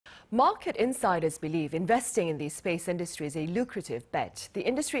Market insiders believe investing in the space industry is a lucrative bet. The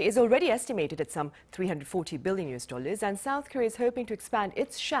industry is already estimated at some $340 billion, and South Korea is hoping to expand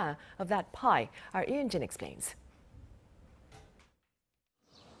its share of that pie. Our Eun-jin explains.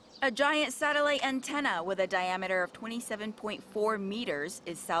 A giant satellite antenna with a diameter of 27.4 meters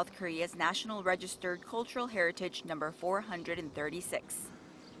is South Korea's National Registered Cultural Heritage number 436.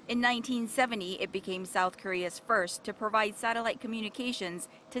 In 1970, it became South Korea's first to provide satellite communications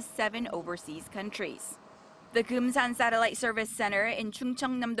to 7 overseas countries. The Kumsan Satellite Service Center in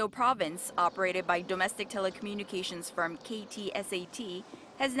Chungcheongnam-do Province, operated by domestic telecommunications firm KTSAT,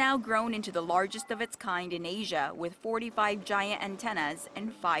 has now grown into the largest of its kind in Asia with 45 giant antennas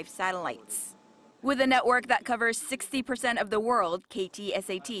and 5 satellites. With a network that covers 60% of the world,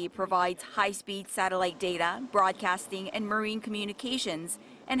 KTSAT provides high-speed satellite data, broadcasting, and marine communications,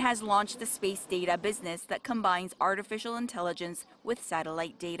 and has launched a space data business that combines artificial intelligence with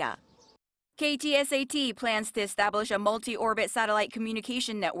satellite data. KTSAT plans to establish a multi-orbit satellite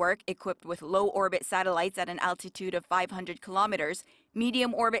communication network equipped with low-orbit satellites at an altitude of 500 kilometers,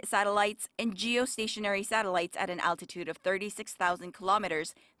 medium-orbit satellites, and geostationary satellites at an altitude of 36,000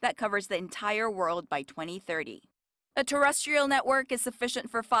 kilometers that covers the entire world by 2030. A terrestrial network is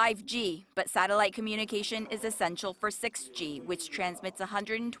sufficient for 5G, but satellite communication is essential for 6G, which transmits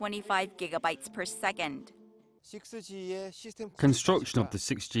 125 gigabytes per second. Construction of the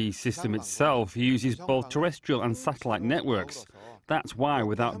 6G system itself uses both terrestrial and satellite networks. That's why,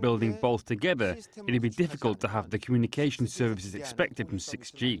 without building both together, it'd be difficult to have the communication services expected from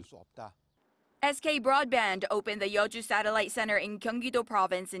 6G. SK Broadband opened the Yeoju Satellite Center in Gyeonggi-do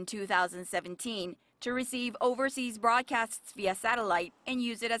Province in 2017 to receive overseas broadcasts via satellite and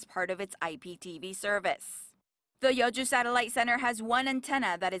use it as part of its IPTV service. The Yeoju Satellite Center has 1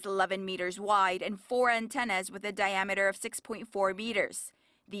 antenna that is 11 meters wide and 4 antennas with a diameter of 6.4 meters.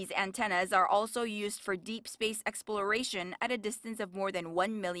 These antennas are also used for deep space exploration at a distance of more than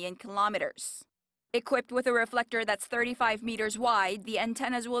 1 million kilometers. Equipped with a reflector that's 35 meters wide, the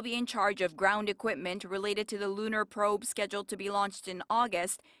antennas will be in charge of ground equipment related to the lunar probe scheduled to be launched in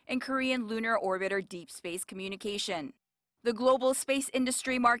August and Korean lunar orbiter deep space communication. The global space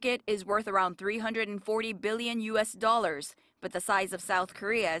industry market is worth around $340 billion, but the size of South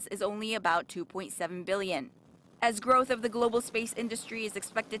Korea's is only about $2.7 billion. As growth of the global space industry is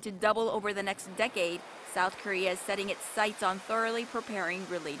expected to double over the next decade, South Korea is setting its sights on thoroughly preparing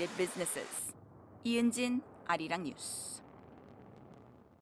related businesses. Eun-jin, Arirang News.